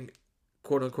scoring,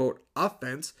 quote-unquote,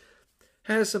 offense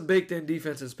has some baked-in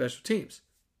defense and special teams.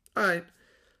 All right.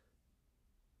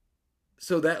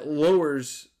 So that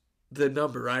lowers the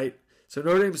number, right? So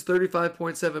Notre Dame's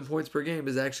 35.7 points per game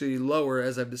is actually lower,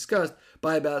 as I've discussed,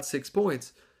 by about 6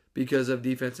 points because of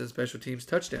defense and special teams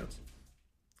touchdowns.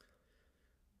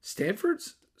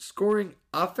 Stanford's scoring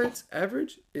offense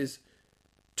average is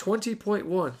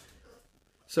 20.1.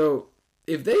 So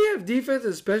if they have defense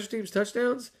and special teams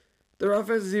touchdowns, their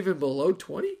offense is even below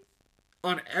 20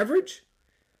 on average.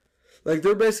 Like,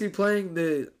 they're basically playing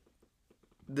the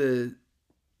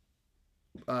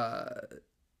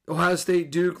Ohio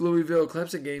State, Duke, Louisville,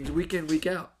 Clemson games week in, week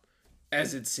out,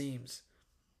 as it seems.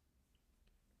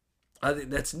 I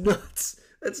think that's nuts.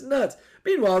 That's nuts.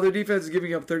 Meanwhile, their defense is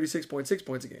giving up 36.6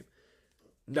 points a game.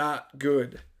 Not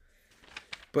good.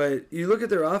 But you look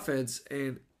at their offense,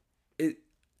 and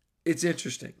it's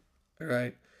interesting. All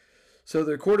right. So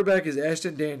their quarterback is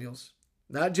Ashton Daniels,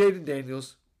 not Jaden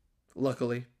Daniels,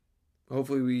 luckily.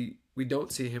 Hopefully we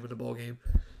don't see him in the ball game,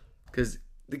 because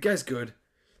the guy's good.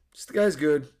 Just the guy's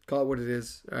good. Call it what it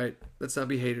is. All right. Let's not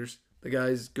be haters. The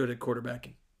guy's good at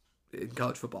quarterbacking in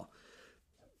college football.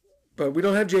 But we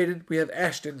don't have Jaden. We have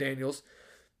Ashton Daniels,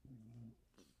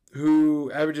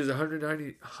 who averages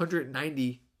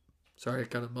 190. Sorry, I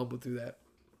kind of mumbled through that.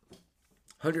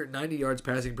 190 yards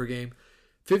passing per game,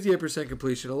 58%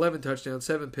 completion, 11 touchdowns,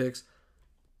 7 picks.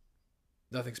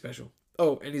 Nothing special.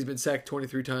 Oh, and he's been sacked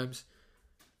 23 times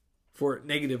for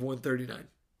negative 139.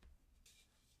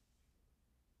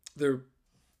 They're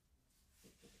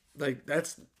like,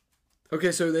 that's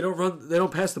okay. So they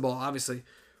don't pass the ball. Obviously,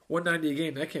 190 a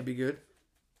game, that can't be good.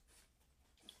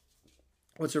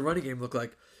 What's their running game look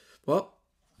like? Well,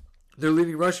 their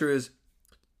leading rusher is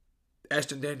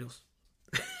Ashton Daniels.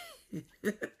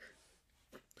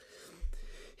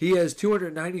 He has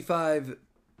 295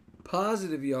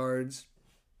 positive yards,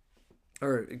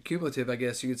 or cumulative, I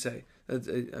guess you could say. I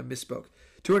misspoke.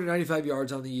 295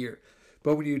 yards on the year.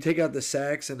 But when you take out the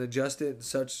sacks and adjust it and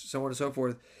such, so on and so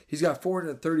forth, he's got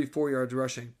 434 yards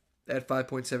rushing at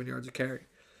 5.7 yards a carry.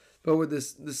 But with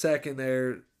the sack in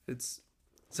there, it's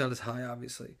not as high,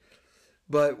 obviously.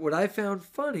 But what I found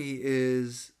funny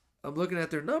is I'm looking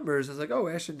at their numbers. I was like, oh,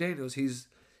 Ashton Daniels, he's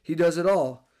He does it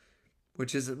all,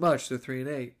 which isn't much. They're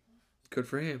 3-8. Good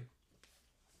for him.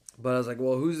 But I was like,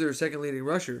 well, who's their second leading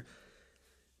rusher?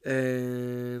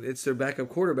 And it's their backup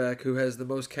quarterback who has the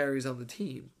most carries on the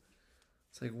team.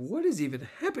 It's like, what is even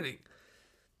happening?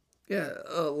 Yeah,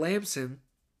 Lamson,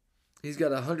 he's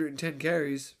got 110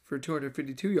 carries for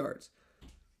 252 yards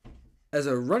as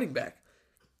a running back.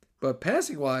 But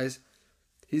passing-wise,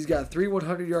 he's got 3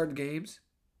 100-yard games.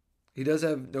 He does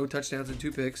have no touchdowns and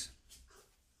 2 picks.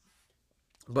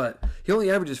 But he only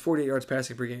averages 48 yards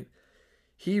passing per game.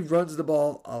 He runs the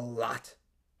ball a lot.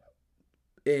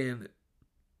 And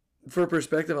for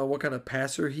perspective on what kind of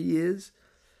passer he is,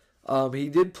 he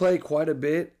did play quite a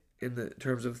bit in the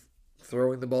terms of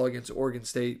throwing the ball against Oregon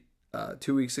State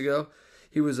 2 weeks ago.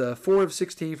 He was 4 of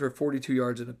 16 for 42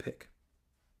 yards and a pick.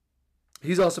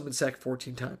 He's also been sacked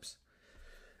 14 times.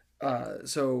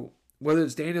 So whether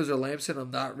it's Daniels or Lamson,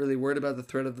 I'm not really worried about the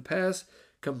threat of the pass,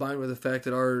 combined with the fact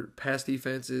that our pass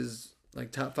defense is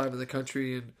like top 5 in the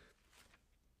country in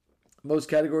most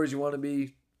categories you want to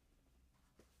be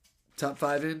top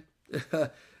 5 in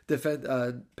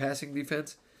passing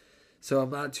defense. So I'm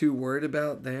not too worried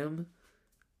about them.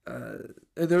 And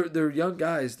they're young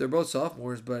guys. They're both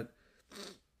sophomores, but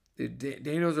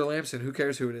Daniels or Lamson, who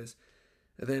cares who it is?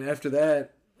 And then after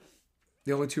that,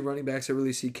 the only 2 running backs that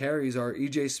really see carries are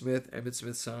E.J. Smith, Emmitt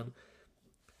Smith's son,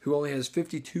 who only has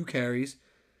 52 carries,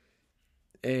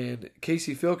 and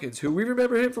Casey Filkins, who we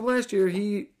remember him from last year.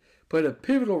 He played a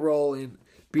pivotal role in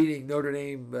beating Notre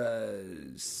Dame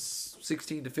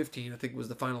 16-15, I think was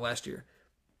the final last year.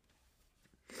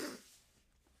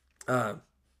 But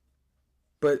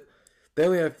they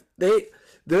only have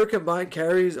their combined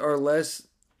carries are less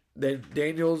than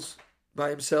Daniels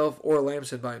by himself or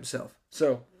Lamson by himself.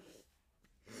 So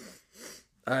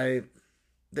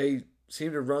they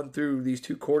seem to run through these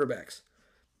 2 quarterbacks.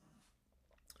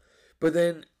 But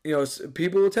then,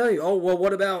 people will tell you, oh, well,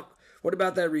 what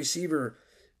about that receiver,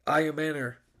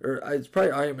 Ayamanor, or it's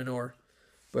probably Ayamanor,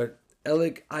 but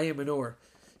Alec Ayamanor.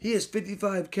 He has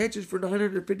 55 catches for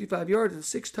 955 yards and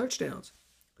 6 touchdowns.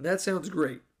 And that sounds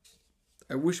great.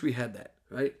 I wish we had that,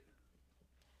 right?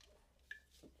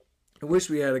 I wish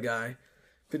we had a guy,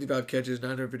 55 catches,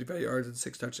 955 yards, and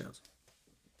 6 touchdowns.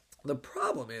 The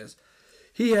problem is,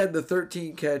 he had the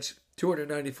 13-catch,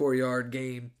 294-yard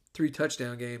game,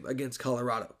 3-touchdown game against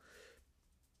Colorado.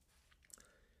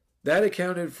 That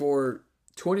accounted for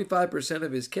 25%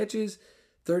 of his catches,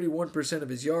 31% of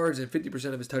his yards, and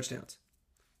 50% of his touchdowns.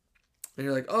 And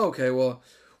you're like, oh, okay, well,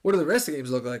 what do the rest of the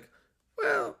games look like?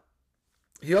 Well,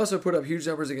 he also put up huge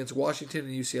numbers against Washington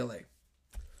and UCLA.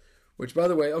 Which, by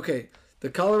the way, okay, the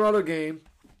Colorado game,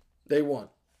 they won.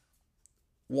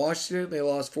 Washington, they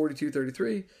lost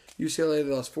 42-33. UCLA,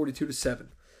 they lost 42-7.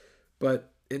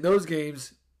 But in those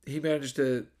games, he managed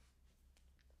to,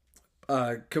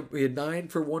 he had 9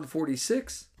 for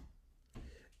 146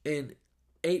 and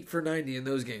 8 for 90 in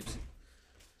those games.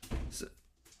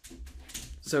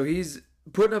 So he's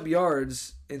putting up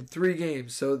yards in 3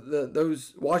 games. So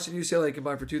those Washington UCLA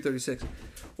combined for 236.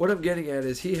 What I'm getting at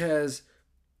is he has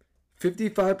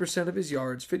 55% of his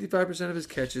yards, 55% of his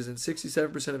catches, and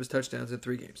 67% of his touchdowns in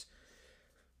 3 games.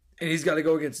 And he's got to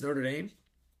go against Notre Dame.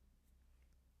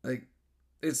 Like,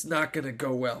 it's not going to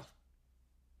go well.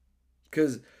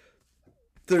 Because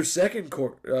their second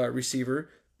receiver,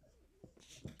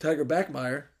 Tiger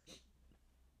Backmeyer,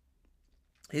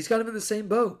 he's got him in the same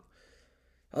boat.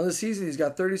 On the season, he's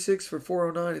got 36 for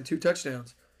 409 and 2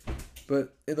 touchdowns.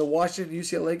 But in the Washington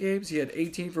UCLA games, he had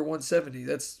 18 for 170.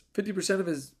 That's 50% of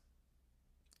his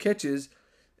catches,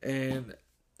 and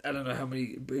I don't know how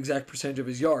many exact percentage of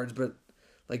his yards, but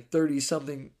like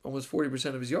 30-something, almost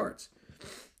 40% of his yards.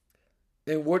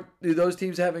 And what do those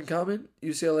teams have in common,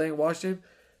 UCLA and Washington?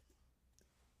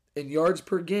 In yards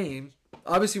per game,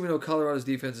 obviously we know Colorado's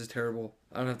defense is terrible.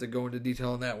 I don't have to go into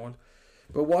detail on that one.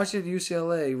 But Washington and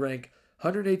UCLA rank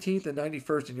 118th and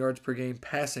 91st in yards per game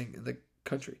passing in the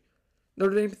country.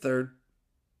 Notre Dame 3rd.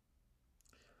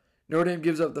 Notre Dame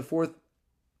gives up the 4th,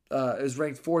 is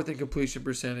ranked 4th in completion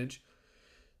percentage,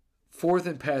 4th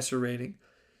in passer rating.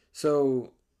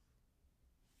 So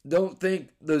don't think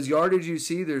those yardage you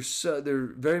see,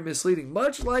 they're very misleading.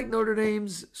 Much like Notre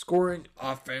Dame's scoring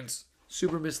offense,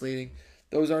 super misleading.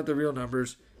 Those aren't the real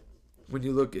numbers when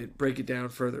you break it down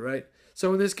further, right?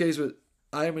 So in this case with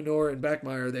Ayamanor and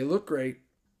Backmeyer, they look great.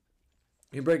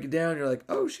 You break it down, you're like,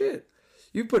 oh shit,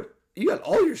 you got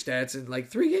all your stats in like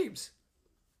 3 games.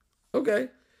 Okay,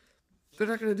 they're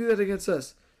not going to do that against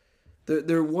us.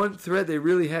 Their one threat they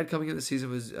really had coming in the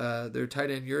season was their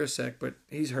tight end Urasek, but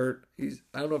he's hurt.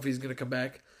 I don't know if he's going to come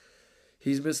back.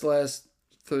 He's missed the last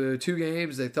 2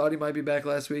 games. They thought he might be back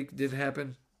last week. Didn't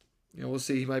happen. We'll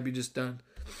see. He might be just done.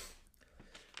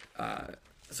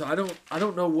 So I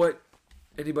don't know what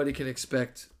anybody can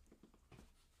expect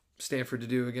Stanford to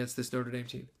do against this Notre Dame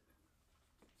team.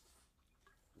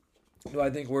 Do I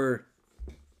think we're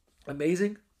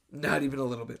amazing? Not even a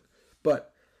little bit.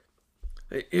 But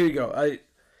here you go.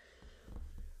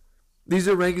 These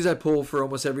are rankings I pull for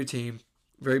almost every team.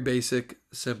 Very basic,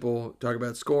 simple. Talk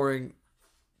about scoring,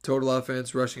 total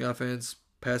offense, rushing offense,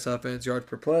 pass offense, yards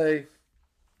per play,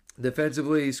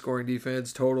 defensively, scoring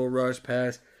defense, total, rush,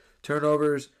 pass,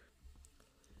 turnovers.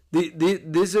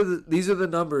 These are the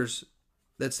numbers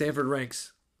that Stanford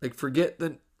ranks. Like, forget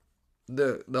the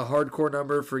hardcore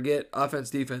number, forget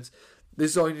offense, defense.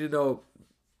 This is all you need to know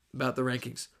about the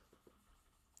rankings.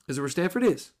 This is where Stanford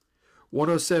is.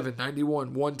 107,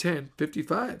 91, 110,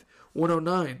 55,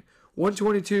 109,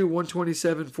 122,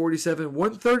 127, 47,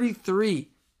 133.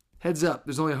 Heads up,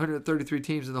 there's only 133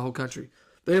 teams in the whole country.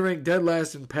 They rank dead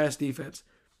last in pass defense.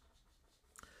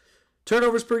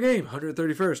 Turnovers per game,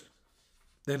 131st.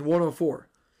 Then 104.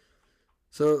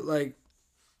 So, like,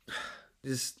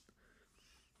 just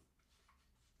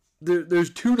there's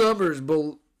two numbers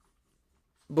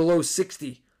below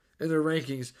 60 in their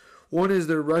rankings. One is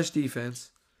their rush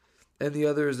defense, and the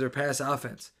other is their pass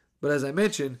offense. But as I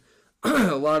mentioned,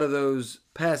 a lot of those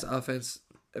pass offense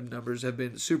numbers have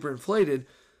been super inflated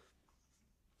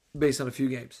based on a few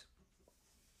games.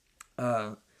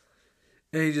 And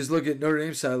you just look at Notre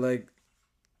Dame's side, like,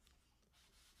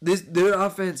 their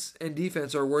offense and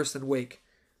defense are worse than Wake.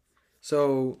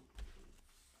 So,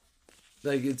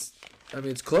 like, it's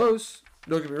close.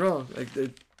 Don't get me wrong. Like,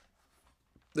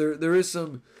 there is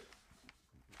some.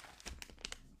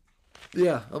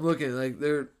 Yeah, I'm looking like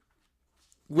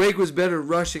Wake was better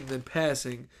rushing than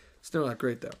passing. Still not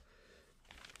great though.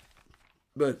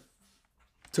 But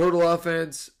total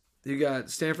offense, you got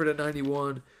Stanford at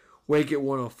 91, Wake at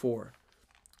 104.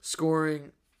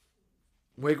 Scoring,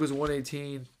 Wake was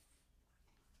 118,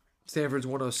 Stanford's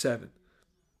 107.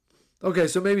 Okay,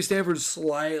 so maybe Stanford's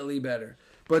slightly better,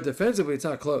 but defensively it's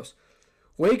not close.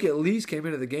 Wake at least came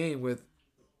into the game with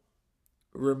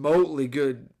remotely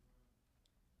good.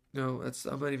 No,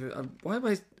 why am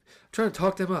I trying to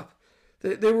talk them up?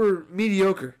 They were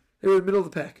mediocre. They were middle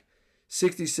of the pack.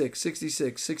 66,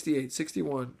 66, 68,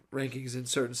 61 rankings in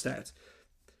certain stats.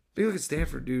 But you look at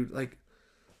Stanford, dude. Like,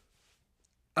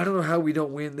 I don't know how we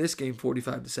don't win this game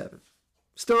 45-7.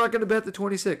 Still not going to bet the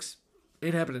 26.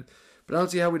 Ain't happening. But I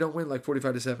don't see how we don't win like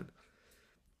 45-7.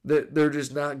 They're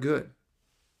just not good.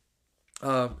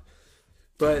 But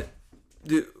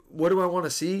what do I want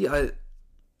to see? I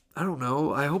don't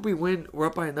know. I hope we win. We're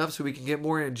up by enough so we can get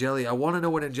more Angeli. I want to know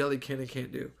what Angeli can and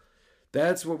can't do.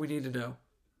 That's what we need to know.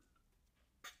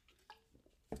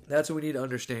 That's what we need to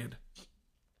understand.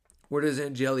 Where does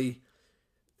Angeli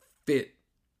fit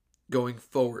going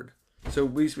forward? So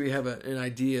at least we have an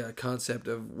idea, a concept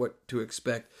of what to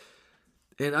expect.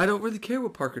 And I don't really care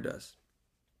what Parker does.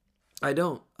 I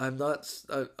don't. I'm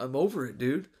over it,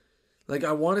 dude. Like,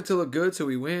 I want it to look good so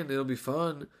we win. It'll be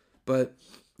fun. But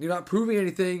you're not proving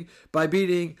anything by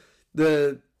beating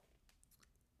the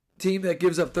team that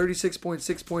gives up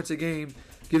 36.6 points a game,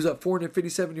 gives up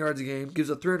 457 yards a game,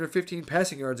 gives up 315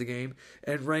 passing yards a game,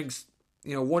 and ranks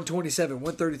 127,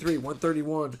 133,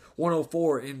 131,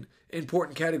 104 in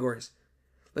important categories.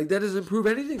 Like, that doesn't prove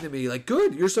anything to me. Like,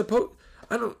 good,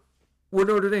 we're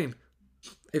Notre Dame.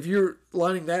 If you're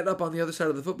lining that up on the other side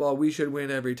of the football, we should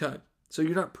win every time. So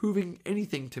you're not proving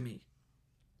anything to me.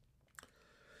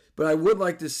 But I would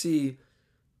like to see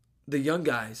the young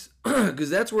guys, because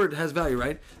that's where it has value,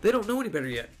 right? They don't know any better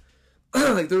yet.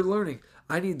 Like, they're learning.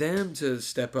 I need them to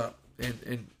step up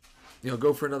and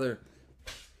go for another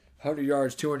 100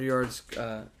 yards, 200 yards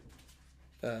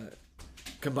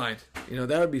combined.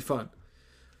 That would be fun.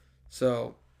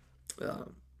 So,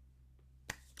 I'm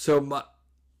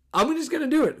just going to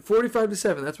do it.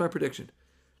 45-7. That's my prediction.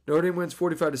 Notre Dame wins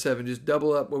 45-7. Just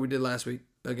double up what we did last week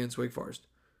against Wake Forest.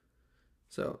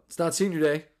 So, it's not senior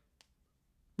day,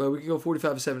 but we can go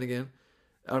 45-7 again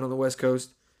out on the West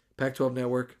Coast, Pac-12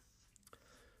 network.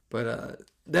 But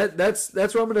that's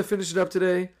where I'm going to finish it up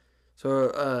today.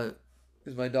 So,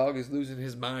 because my dog is losing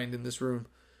his mind in this room,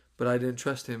 but I didn't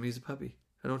trust him. He's a puppy.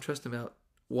 I don't trust him out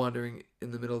wandering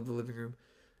in the middle of the living room.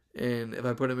 And if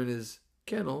I put him in his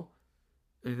kennel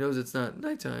and he knows it's not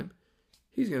nighttime,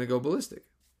 he's going to go ballistic.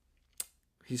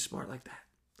 He's smart like that.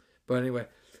 But anyway,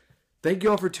 thank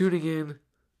you all for tuning in.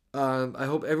 I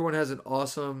hope everyone has an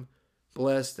awesome,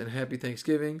 blessed, and happy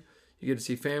Thanksgiving. You get to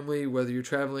see family, whether you're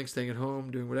traveling, staying at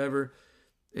home, doing whatever.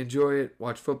 Enjoy it.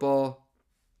 Watch football.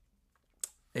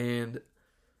 And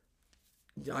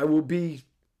I will be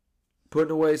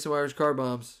putting away some Irish car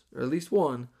bombs, or at least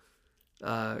one,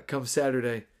 come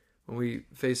Saturday when we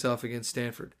face off against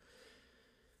Stanford.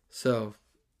 So,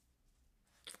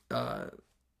 the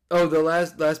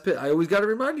last pit. I always got to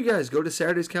remind you guys, go to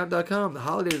SaturdaysCount.com. The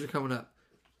holidays are coming up.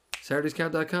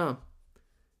 SaturdaysCount.com.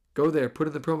 Go there, put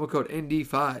in the promo code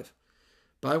ND5.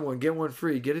 Buy one, get one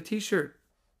free. Get a t-shirt.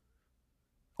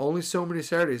 Only so many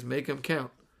Saturdays. Make them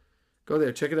count. Go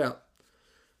there, check it out.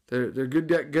 They're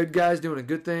good guys doing a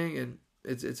good thing, and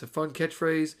it's a fun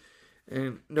catchphrase.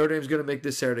 And Notre Dame's going to make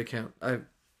this Saturday count. I'm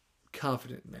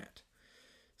confident in that.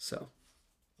 So,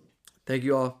 thank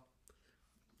you all.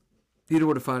 You know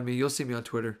where to find me. You'll see me on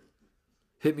Twitter.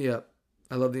 Hit me up.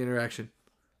 I love the interaction.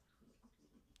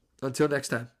 Until next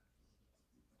time.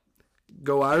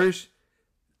 Go Irish.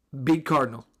 Beat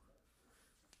Cardinal.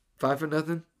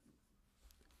 5-0.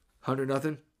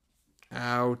 100-0.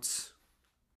 Out.